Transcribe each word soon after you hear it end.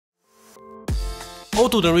欧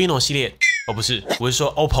度的 Reno 系列，哦不是，我是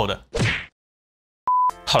说 OPPO 的。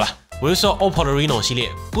好了，我是说 OPPO 的 Reno 系列，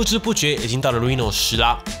不知不觉已经到了 Reno 10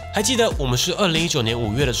啦。还记得我们是2019年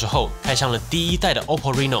5月的时候开箱了第一代的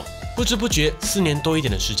OPPO Reno， 不知不觉4年多一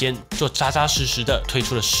点的时间，就扎扎实实的推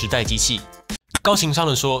出了10代机器。高情商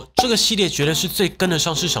的说，这个系列绝对是最跟得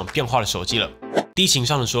上市场变化的手机了。低情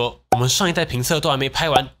商的说，我们上一代评测都还没拍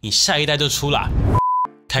完，你下一代就出啦。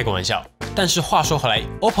开个玩笑。但是话说回来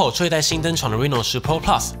 ，OPPO 这一代新登场的 Reno 10 Pro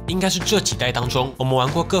Plus 应该是这几代当中我们玩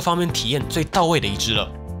过各方面体验最到位的一支了。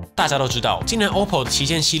大家都知道，今年 OPPO 的旗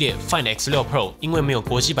舰系列 Find X6 Pro 因为没有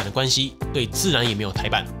国际版的关系，所以自然也没有台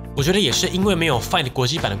版。我觉得也是因为没有 Find 国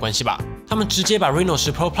际版的关系吧，他们直接把 Reno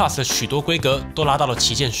 10 Pro Plus 的许多规格都拉到了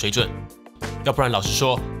旗舰水准。要不然老实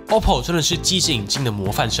说 ，OPPO 真的是机子引进的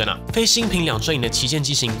模范生啊！非新品2阵营的旗舰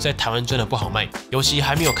机型在台湾真的不好卖，尤其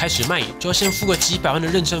还没有开始卖，就要先付个几百万的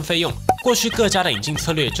认证费用。过去各家的引进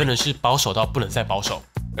策略真的是保守到不能再保守，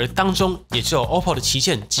而当中也只有 OPPO 的旗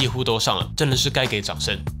舰几乎都上了，真的是该给掌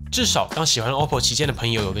声。至少让喜欢 OPPO 旗舰的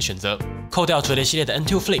朋友有个选择。扣掉折叠系列的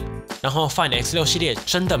N2 Flip， 然后 Find X6 系列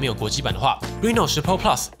真的没有国际版的话 ，Reno 10 Pro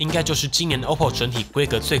Plus 应该就是今年 OPPO 整体规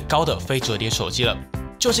格最高的非折叠手机了。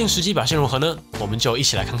究竟实际表现如何呢？我们就一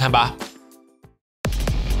起来看看吧。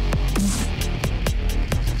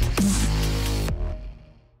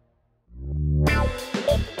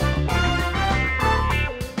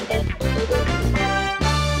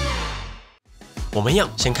我们一样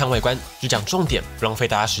先看外观，只讲重点，不浪费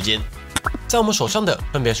大家时间。在我们手上的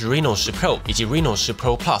分别是 Reno 10 Pro 以及 Reno 10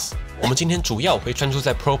 Pro Plus， 我们今天主要会专注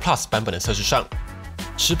在 Pro Plus 版本的测试上。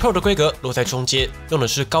10 Pro 的规格落在中阶，用的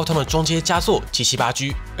是高通的中阶佳作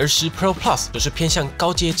 778G， 而10 Pro Plus 则是偏向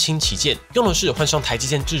高阶轻旗舰，用的是换上台积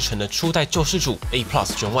电制成的初代救世主 A Plus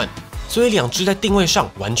Gen 1， 所以两支在定位上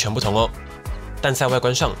完全不同哦。但在外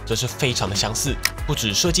观上则是非常的相似，不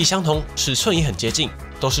止设计相同，尺寸也很接近，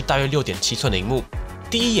都是大约 6.7 寸的萤幕。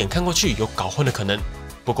第一眼看过去有搞混的可能，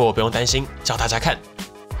不过不用担心，教大家看。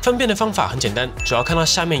分辨的方法很简单，只要看到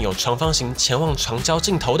下面有长方形前望长焦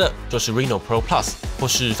镜头的，就是 Reno Pro Plus， 或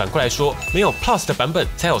是反过来说，没有 Plus 的版本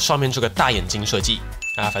才有上面这个大眼睛设计。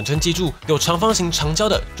反正记住，有长方形长焦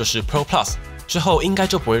的就是 Pro Plus， 之后应该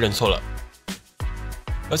就不会认错了。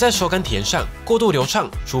而在手感体验上，过渡流畅，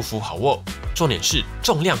舒服好握，重点是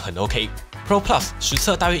重量很 OK。Pro Plus 实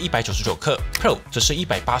测大约199克 ，Pro 则是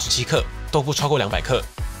187克，都不超过200克。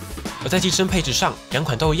而在机身配置上，两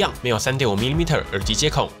款都一样，没有 3.5mm 耳机接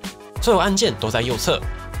孔，所有按键都在右侧，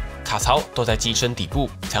卡槽都在机身底部，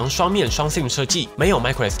采用双面双 SIM 设计，没有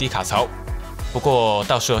microSD 卡槽。不过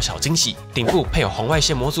倒是有小惊喜，顶部配有红外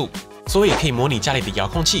线模组，所以可以模拟家里的遥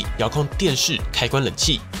控器、遥控电视、开关冷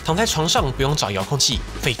气，躺在床上不用找遥控器，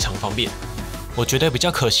非常方便。我觉得比较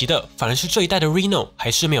可惜的，反而是这一代的 Reno 还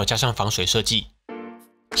是没有加上防水设计。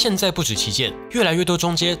现在不止旗舰，越来越多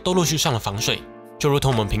中阶都陆续上了防水。就如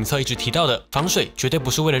同我们评测一直提到的，防水绝对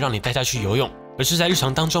不是为了让你带下去游泳，而是在日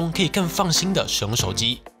常当中可以更放心的使用手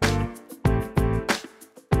机。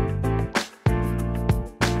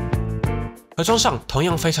盒装上同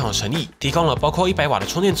样非常有诚意，提供了包括100瓦的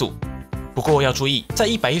充电组。不过要注意，在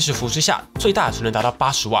110伏之下，最大只能达到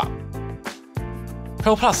80瓦。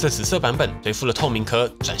Pro Plus 的紫色版本恢复了透明壳，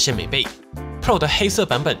展现美背。Pro 的黑色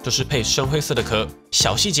版本就是配深灰色的壳，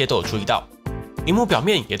小细节都有注意到。萤幕表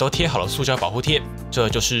面也都贴好了塑胶保护贴，这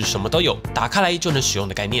就是什么都有，打开来就能使用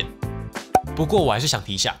的概念。不过我还是想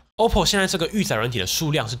提一下 ，OPPO 现在这个预载软体的数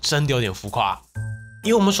量是真的有点浮夸。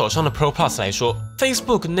以我们手上的 Pro Plus 来说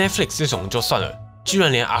 ，Facebook、Netflix 这种就算了，居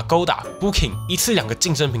然连 Agoda、Booking 一次2个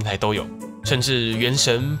竞争平台都有，甚至原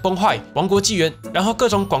神、崩坏、王国纪元，然后各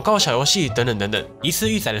种广告小游戏等等等等，一次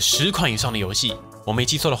预载了10款以上的游戏。我没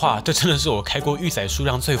记错的话，这真的是我开过预载数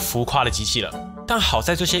量最浮夸的机器了。但好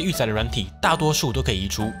在这些预载的软体大多数都可以移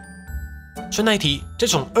除。顺带一提，这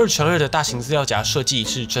种2×2的大型资料夹设计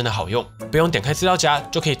是真的好用，不用点开资料夹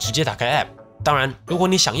就可以直接打开 App。当然，如果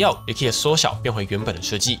你想要，也可以缩小变回原本的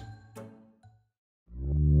设计。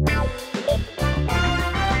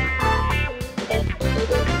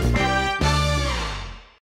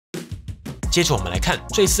接着我们来看，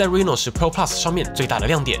这一次在 Reno 10 Pro Plus 上面最大的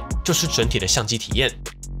亮点就是整体的相机体验。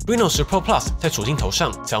Reno 10 Pro Plus 在主镜头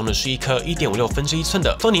上采用的是一颗1.56寸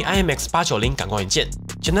的 Sony IMX890 感光元件，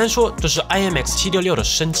简单说就是 IMX766的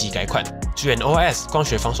升级改款，支援 OIS 光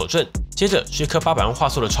学防手震。接着是一颗800万画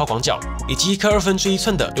素的超广角，以及一颗1/2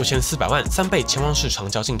寸的6400万3倍潜望式长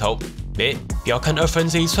焦镜头。不要看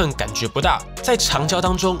1/2寸感觉不大，在长焦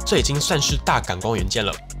当中这已经算是大感光元件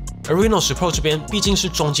了。而 Reno 10 Pro 这边毕竟是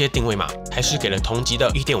中阶定位嘛，还是给了同级的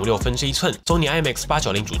1.56寸 Sony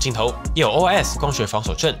IMX890 主镜头，也有 OIS 光学防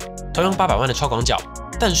手震，同样800万的超广角。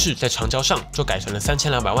但是在长焦上就改成了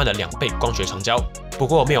3200万的2倍光学长焦，不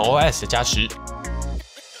过没有 OIS 的加持。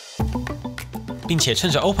并且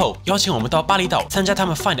趁着 OPPO 邀请我们到巴厘岛参加他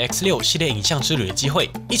们 Find X6 系列影像之旅的机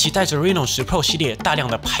会，一起带着 Reno 10 Pro 系列大量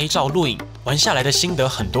的拍照录影，玩下来的心得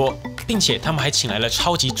很多，并且他们还请来了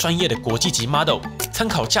超级专业的国际级 model， 参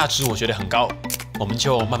考价值我觉得很高，我们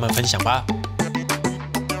就慢慢分享吧。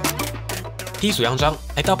第一组样张，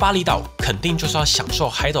来到巴厘岛，肯定就是要享受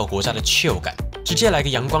海岛国家的 chill 感，直接来个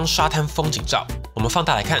阳光沙滩风景照。我们放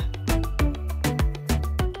大来看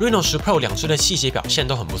 ，Reno 10 Pro 两只的细节表现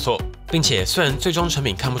都很不错，并且虽然最终成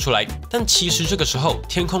品看不出来，但其实这个时候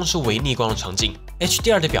天空是微逆光的场景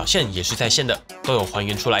 ，HDR 的表现也是在线的，都有还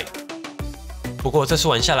原出来。不过这次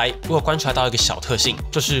玩下来，我有观察到一个小特性，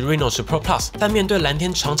就是 Reno 10 Pro Plus 在面对蓝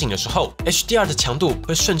天场景的时候 ，HDR 的强度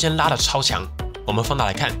会瞬间拉得超强。我们放大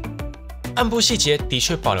来看。暗部细节的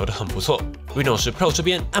确保留得很不错 ，Reno 10 Pro 这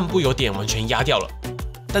边暗部有点完全压掉了，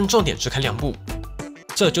但重点是看亮部，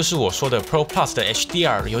这就是我说的 Pro Plus 的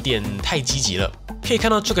HDR 有点太积极了。可以看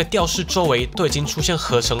到这个吊饰周围都已经出现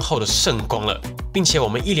合成后的圣光了，并且我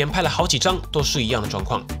们一连拍了好几张都是一样的状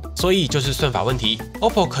况，所以就是算法问题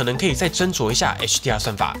 ，OPPO 可能可以再斟酌一下 HDR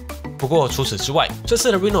算法。不过除此之外，这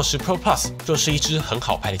次的 Reno 10 Pro Plus 就是一支很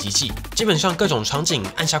好拍的机器，基本上各种场景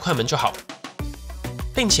按下快门就好。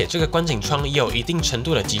并且这个观景窗也有一定程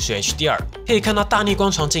度的即时 HDR， 可以看到大逆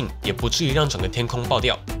光场景，也不至于让整个天空爆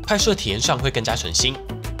掉，拍摄体验上会更加省心。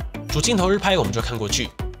主镜头日拍我们就看过去，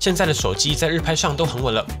现在的手机在日拍上都很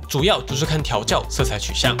稳了，主要就是看调校、色彩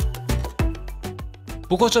取向。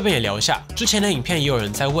不过这边也聊一下，之前的影片也有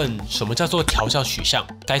人在问什么叫做调校取向，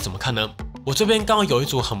该怎么看呢？我这边刚好有一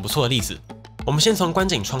组很不错的例子，我们先从观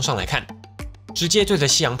景窗上来看，直接对着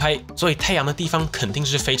夕阳拍，所以太阳的地方肯定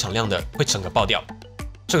是非常亮的，会整个爆掉。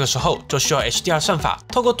这个时候就需要 HDR 算法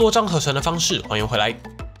透过多张合成的方式还原回来。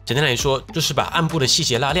简单来说，就是把暗部的细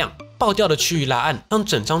节拉亮，爆掉的区域拉暗，让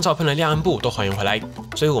整张照片的亮暗部都还原回来。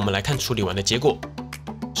所以我们来看处理完的结果，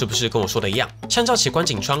是不是跟我说的一样？相较起观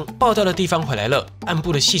景窗，爆掉的地方回来了，暗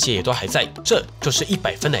部的细节也都还在，这就是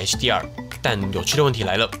100分的 HDR。但有趣的问题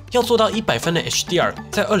来了，要做到100分的 HDR，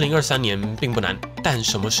 在2023年并不难。但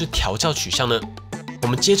什么是调校取向呢？我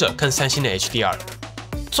们接着看三星的 HDR。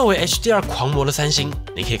作为 HDR 狂魔的三星，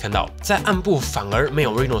你可以看到，在暗部反而没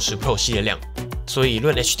有 Reno 10 Pro 系列亮，所以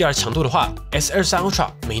论 HDR 强度的话 ，S23 Ultra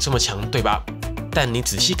没这么强，对吧？但你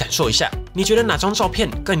仔细感受一下，你觉得哪张照片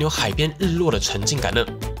更有海边日落的沉浸感呢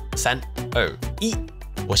？3、2、1，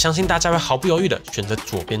我相信大家会毫不犹豫的选择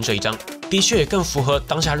左边这一张，的确也更符合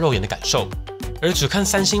当下肉眼的感受。而只看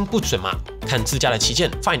三星不准嘛，看自家的旗舰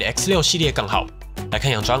Find X6 系列更好。来看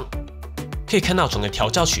样张。可以看到整个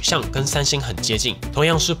调校取向跟三星很接近，同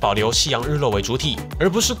样是保留夕阳日落为主体，而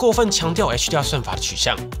不是过分强调 HDR 算法的取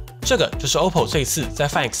向。这个就是 OPPO 这一次在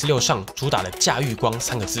Find X6 上主打的驾驭光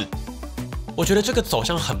3个字。我觉得这个走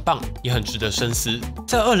向很棒，也很值得深思。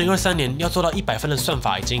在2023年要做到100分的算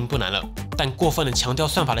法已经不难了，但过分的强调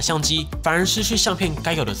算法的相机，反而失去相片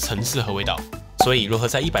该有的层次和味道。所以，如何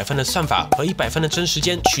在100分的算法和100分的真时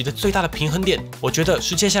间取得最大的平衡点，我觉得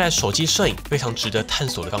是接下来手机摄影非常值得探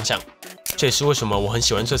索的方向。这也是为什么我很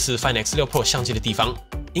喜欢这次 Find X6 Pro 相机的地方，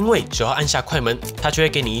因为只要按下快门，它就会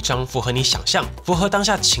给你一张符合你想象、符合当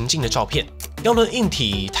下情境的照片。要论硬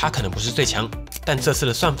体，它可能不是最强，但这次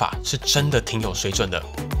的算法是真的挺有水准的。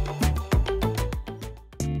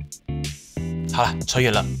好了，扯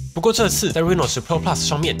远了。不过这次在 Reno 10 Pro Plus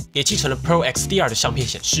上面也继承了 Pro XDR 的相片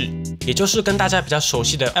显示，也就是跟大家比较熟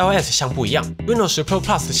悉的 iOS 相簿一样 ，Reno 10 Pro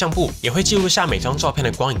Plus 的相簿也会记录下每张照片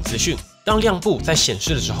的光影资讯，让亮部在显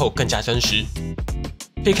示的时候更加真实。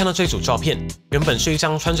可以看到这组照片原本是一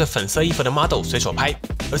张穿着粉色衣服的 model 随手拍，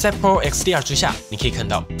而在 Pro XDR 之下，你可以看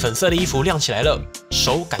到粉色的衣服亮起来了，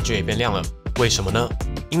手感觉也变亮了。为什么呢？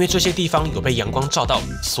因为这些地方有被阳光照到，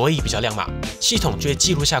所以比较亮嘛。系统就会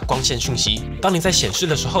记录下光线讯息，当你在显示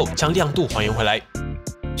的时候，将亮度还原回来。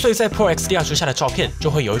所以在 Pro XDR 之下的照片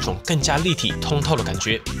就会有一种更加立体通透的感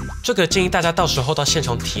觉。这个建议大家到时候到现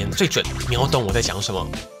场体验最准，秒懂我在讲什么。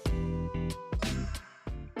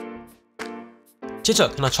接着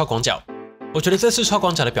看到超广角，我觉得这次超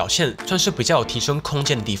广角的表现算是比较有提升空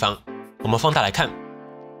间的地方。我们放大来看，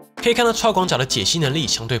可以看到超广角的解析能力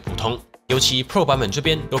相对普通，尤其 Pro 版本这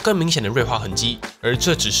边有更明显的锐化痕迹，而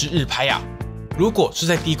这只是日拍啊。如果是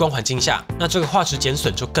在低光环境下，那这个画质减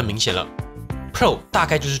损就更明显了。Pro 大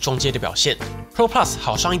概就是中阶的表现 ，Pro Plus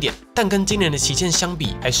好上一点，但跟今年的旗舰相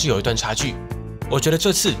比，还是有一段差距。我觉得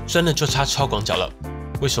这次真的就差超广角了。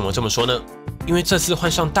为什么这么说呢？因为这次换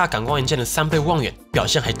上大感光元件的3倍望远，表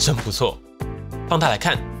现还真不错。放大来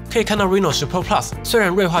看，可以看到 Reno 10 Pro Plus 虽然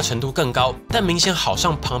锐化程度更高，但明显好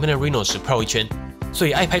上旁边的 Reno 10 Pro 一圈。所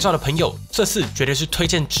以爱拍照的朋友这次绝对是推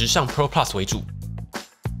荐直上 Pro Plus 为主。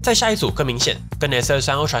在下一组更明显，跟 S23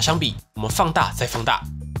 Ultra 相比，我们放大再放大，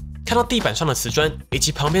看到地板上的瓷砖以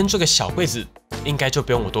及旁边这个小柜子，应该就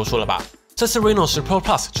不用我多说了吧。这次 Reno 10 Pro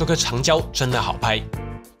Plus 这颗长焦真的好拍，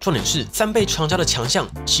重点是3倍长焦的强项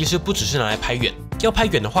其实不只是拿来拍远，要拍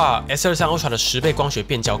远的话 S23 Ultra 的10倍光学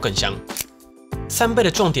变焦更香。3倍的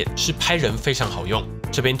重点是拍人非常好用，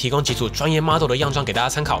这边提供几组专业 model 的样张给大家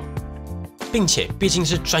参考，并且毕竟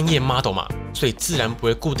是专业 model 嘛，所以自然不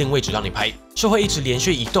会固定位置让你拍，是会一直连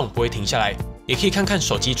续移动，不会停下来，也可以看看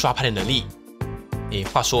手机抓拍的能力。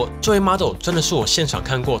话说这位 model 真的是我现场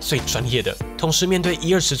看过最专业的，同时面对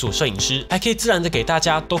120组摄影师，还可以自然的给大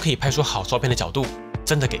家都可以拍出好照片的角度，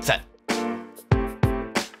真的给赞。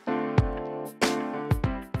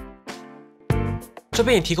这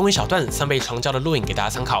边也提供一小段3倍长焦的录影给大家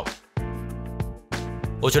参考。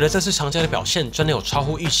我觉得这次长焦的表现真的有超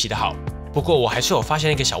乎预期的好，不过我还是有发现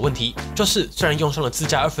一个小问题，就是虽然用上了自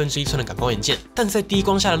家1/2寸的感光元件，但在低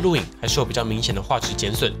光下的录影还是有比较明显的画质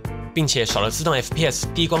减损，并且少了自动 FPS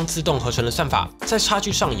低光自动合成的算法，在差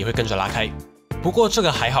距上也会跟着拉开。不过这个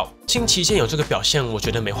还好，轻旗舰有这个表现，我觉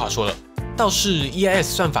得没话说了。倒是 EIS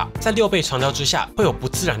算法在6倍长焦之下会有不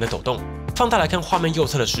自然的抖动，放大来看画面右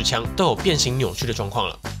侧的10枪都有变形扭曲的状况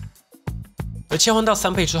了。而切换到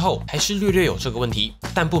3倍之后，还是略有这个问题，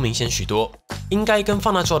但不明显许多，应该跟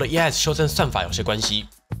放大之后的 EIS 修正算法有些关系。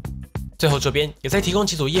最后这边也再提供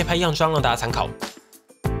几组夜拍样张让大家参考。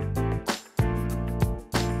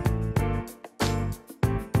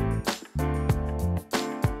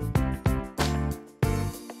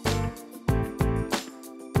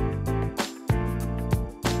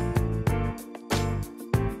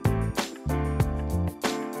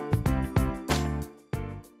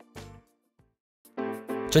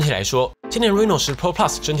整体来说，今年 Reno 10 Pro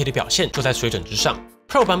Plus 整体的表现就在水准之上。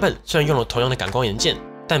Pro 版本虽然用了同样的感光元件，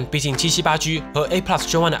但毕竟 778G 和 A Plus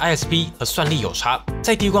Gen 1的 ISP 和算力有差，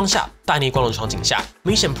在低光下、大内光的场景下，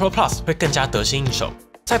明显 Pro Plus 会更加得心应手。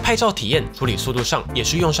在拍照体验、处理速度上，也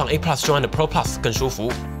是用上 A Plus Gen 1的 Pro Plus 更舒服。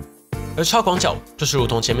而超广角就是如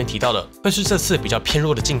同前面提到的，会是这次比较偏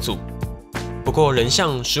弱的竞组。不过人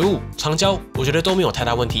像、实物、长焦，我觉得都没有太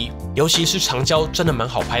大问题，尤其是长焦真的蛮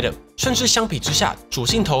好拍的，甚至相比之下，主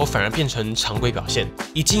镜头反而变成常规表现，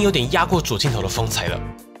已经有点压过主镜头的风采了。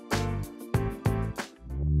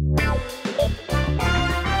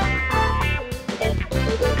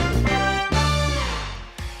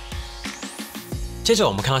接着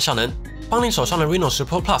我们看到效能，邦尼手上的 Reno 10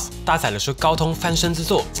 Pro Plus 搭载的是高通翻身之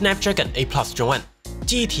作 Snapdragon A Plus Gen 1。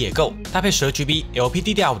记忆体也够，搭配12GB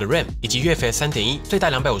LPDDR5 的 RAM 以及越肥3.1最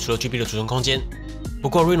大256GB 的储存空间。不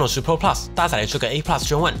过 Reno 10 Pro Plus 搭载的这个 A Plus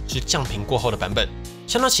Gen 1是降频过后的版本，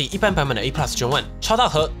相较起一般版本的 A Plus Gen 1，超大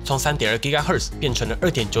核从 3.2 GHz 变成了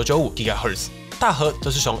 2.995 GHz， 大核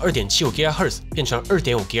则是从 2.75 GHz 变成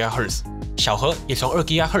 2.5 GHz， 小核也从2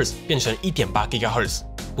 GHz 变成 1.8 GHz。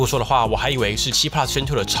不说的话，我还以为是7 Plus Gen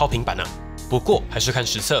 2的超频版呢。不过还是看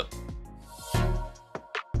实测。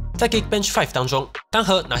在 Geekbench 5当中，单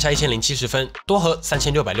核拿下1070分，多核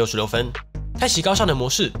3666分。开启高效能模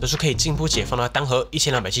式，则是可以进一步解放到单核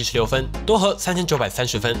1276分，多核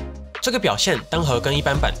3930分。这个表现，单核跟一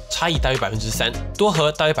般版差异大约3%，多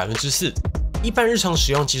核大约4%。一般日常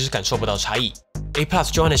使用其实感受不到差异。A Plus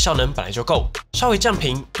Gen 1的效能本来就够，稍微降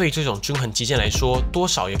频，对于这种均衡机件来说，多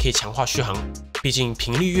少也可以强化续航。毕竟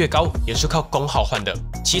频率越高，也是靠功耗换的，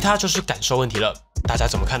其他就是感受问题了。大家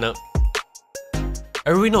怎么看呢？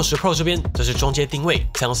而 Reno 10 Pro 这边则是中阶定位，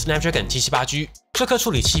采用 Snapdragon 778G， 这颗处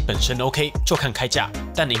理器本身 OK， 就看开价。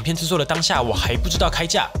但影片制作的当下，我还不知道开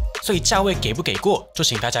价，所以价位给不给过，就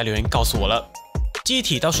请大家留言告诉我了。记忆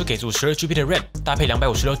体倒是给足 12GB 的 RAM， 搭配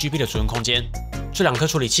 256GB 的储存空间。这2颗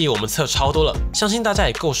处理器我们测超多了，相信大家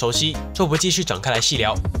也够熟悉，就不继续展开来细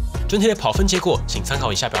聊。整体的跑分结果，请参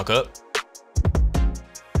考以下表格。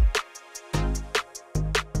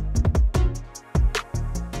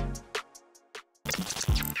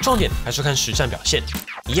重点还是看实战表现。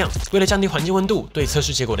一样，为了降低环境温度对测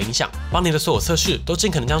试结果的影响，邦尼的所有测试都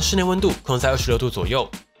尽可能将室内温度控制在26度左右。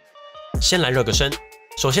先来热个身，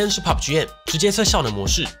首先是 PUBG Mobile 直接测效能模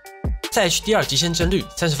式，在 HDR 极限帧率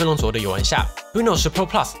30分钟左右的游玩下 ，Reno 10 Pro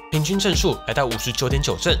Plus 平均帧数来到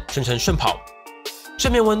59.9帧，全程顺跑。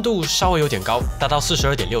正面温度稍微有点高，达到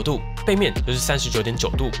42.6度，背面就是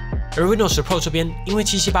39.9度。而 Reno 10 Pro 这边因为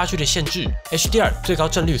778G 的限制 ，HDR 最高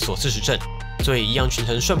帧率锁40帧。所以一样全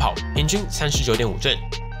程顺跑，平均39.5帧，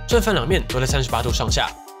正反两面都在38度上下。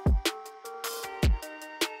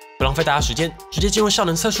不浪费大家时间，直接进入效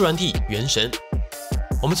能测试软体原神。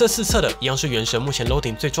我们这次测的一样是原神目前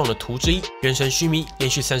loading 最重的图之一，原神须弥连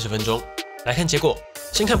续30分钟。来看结果，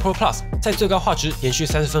先看 Pro Plus， 在最高画质连续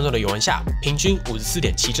30分钟的游玩下，平均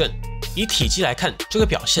54.7帧。以体积来看，这个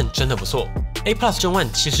表现真的不错。A Plus Gen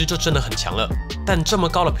 1其实就真的很强了，但这么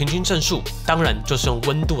高的平均帧数，当然就是用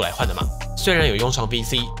温度来换的嘛。虽然有用上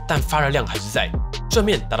VC， 但发热量还是在。正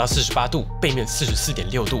面达到48度，背面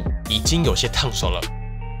44.6度，已经有些烫手了。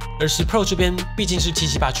而10 Pro 这边毕竟是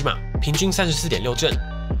778G 嘛，平均34.6帧，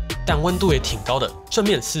但温度也挺高的，正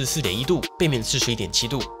面44.1度，背面41.7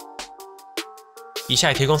度。以下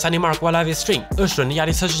也提供3D Mark Live Stream 20轮的压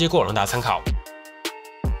力测试结果让大家参考。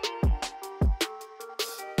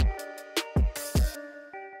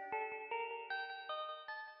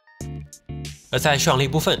而在续航力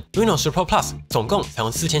部分 ，Reno 10 Pro Plus 总共采用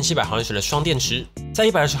4700毫安时的双电池，在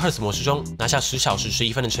120赫兹模式中拿下10小时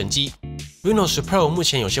11分的成绩。Reno 10 Pro 目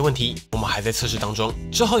前有些问题，我们还在测试当中，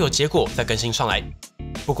之后有结果再更新上来。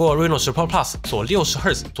不过 Reno 10 Pro Plus 左60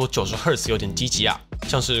赫兹、左90赫兹有点积极啊，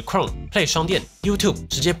像是 Chrome、Play 双电、YouTube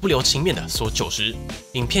直接不留情面的锁90，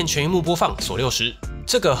影片全荧幕播放锁60，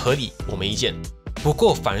这个合理，我没意见。不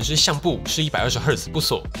过反而是相簿是120赫兹不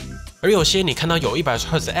锁。而有些你看到有120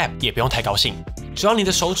赫兹的 App 也不用太高兴，只要你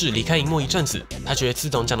的手指离开荧幕一阵子，它就会自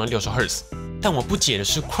动降到60赫兹。但我不解的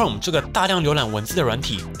是 Chrome 这个大量浏览文字的软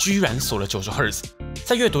体居然锁了90赫兹，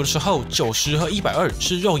在阅读的时候90和120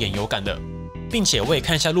是肉眼有感的，并且我也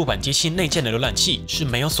看一下路板机器内建的浏览器是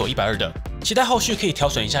没有锁120的，期待后续可以调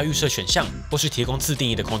整一下预设选项，或是提供自定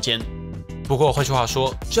义的空间。不过换句话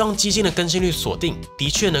说，这样机芯的更新率锁定的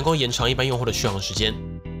确能够延长一般用户的续航时间。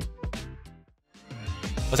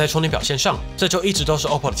而在充电表现上，这就一直都是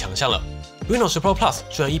OPPO 的强项了。Reno 10 Pro Plus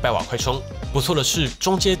支援100瓦快充，不错的是，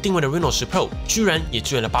中阶定位的 Reno 10 Pro 居然也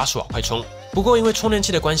支援了80瓦快充。不过因为充电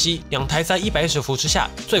器的关系，两台在110伏之下，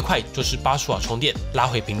最快就是80瓦充电，拉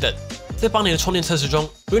回平等。在邦尼的充电测试中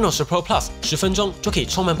 ，Reno 10 Pro Plus 10分钟就可以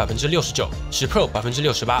充满69%，10 Pro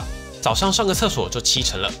 68%，早上上个厕所就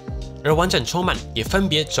70%了。而完整充满也分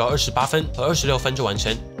别只要28分和26分就完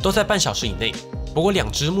成，都在半小时以内。不过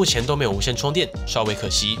两只目前都没有无线充电，稍微可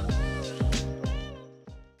惜。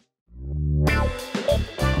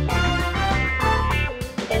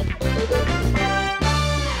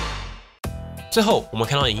最后，我们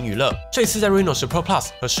看到影音娱乐，这次在 Reno 10 Pro Plus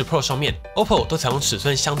和10 Pro 上面 ，OPPO 都采用尺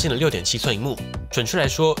寸相近的6.7寸荧幕，准确来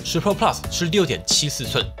说，10 Pro Plus 是6.74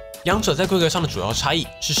寸。两者在规格上的主要差异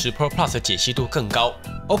是10 Pro Plus 的解析度更高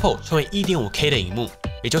 ，OPPO 称为 1.5K 的荧幕，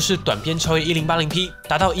也就是短边超越 1080P，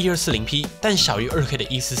 达到 1240P， 但小于 2K 的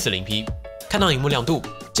 1440P。看到荧幕亮度，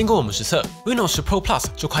经过我们实测 ，Reno 10 Pro Plus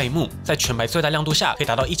这块荧幕在全白最大亮度下可以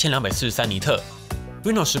达到1243尼特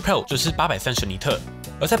 ，Reno 10 Pro 则是830尼特。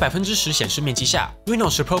而在10%显示面积下 ，Reno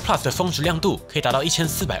 10 Pro Plus 的峰值亮度可以达到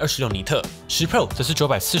1426尼特，10 Pro 则是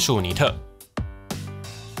945尼特。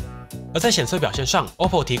而在显色表现上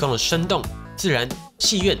 ，OPPO 提供了生动、自然、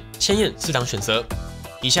戏院、鲜艳4档选择。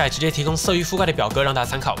以下也直接提供色域覆盖的表格让大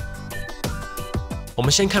家参考。我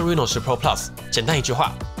们先看 Reno 10 Pro Plus， 简单一句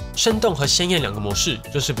话，生动和鲜艳两个模式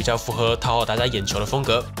就是比较符合讨好大家眼球的风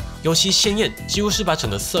格，尤其鲜艳几乎是把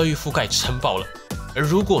整个色域覆盖撑爆了。而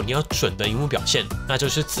如果你要准的萤幕表现，那就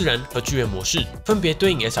是自然和剧院模式，分别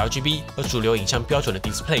对应 sRGB 和主流影像标准的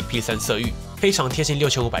Display P3 色域，非常贴近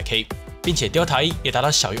6500K， 并且 Delta E 也达到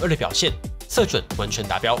小于2的表现，色准完全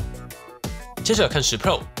达标。接着看10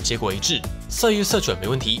 Pro， 结果一致，色域色准没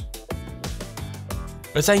问题。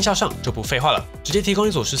而在音效上就不废话了，直接提供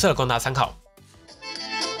一组实测供大家参考。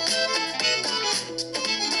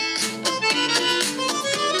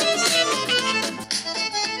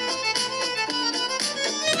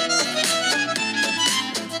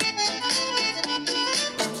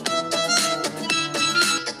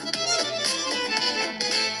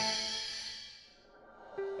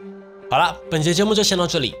好啦，本节节目就先到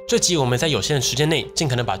这里。这集我们在有限的时间内，尽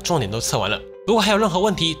可能把重点都测完了。如果还有任何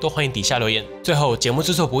问题，都欢迎底下留言。最后，节目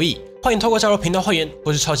制作不易，欢迎透过加入频道会员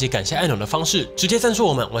或是超级感谢按钮的方式，直接赞助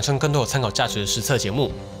我们，完成更多有参考价值的实测节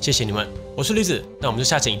目。谢谢你们，我是绿子，那我们就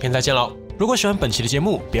下期影片再见喽。如果喜欢本期的节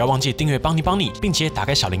目，不要忘记订阅邦尼帮你，并且打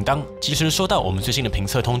开小铃铛，及时收到我们最新的评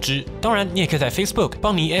测通知。当然，你也可以在 Facebook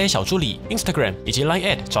邦尼 AI 小助理、Instagram 以及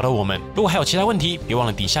Line@ 找到我们。如果还有其他问题，别忘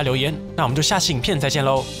了底下留言。那我们就下期影片再见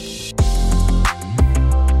喽。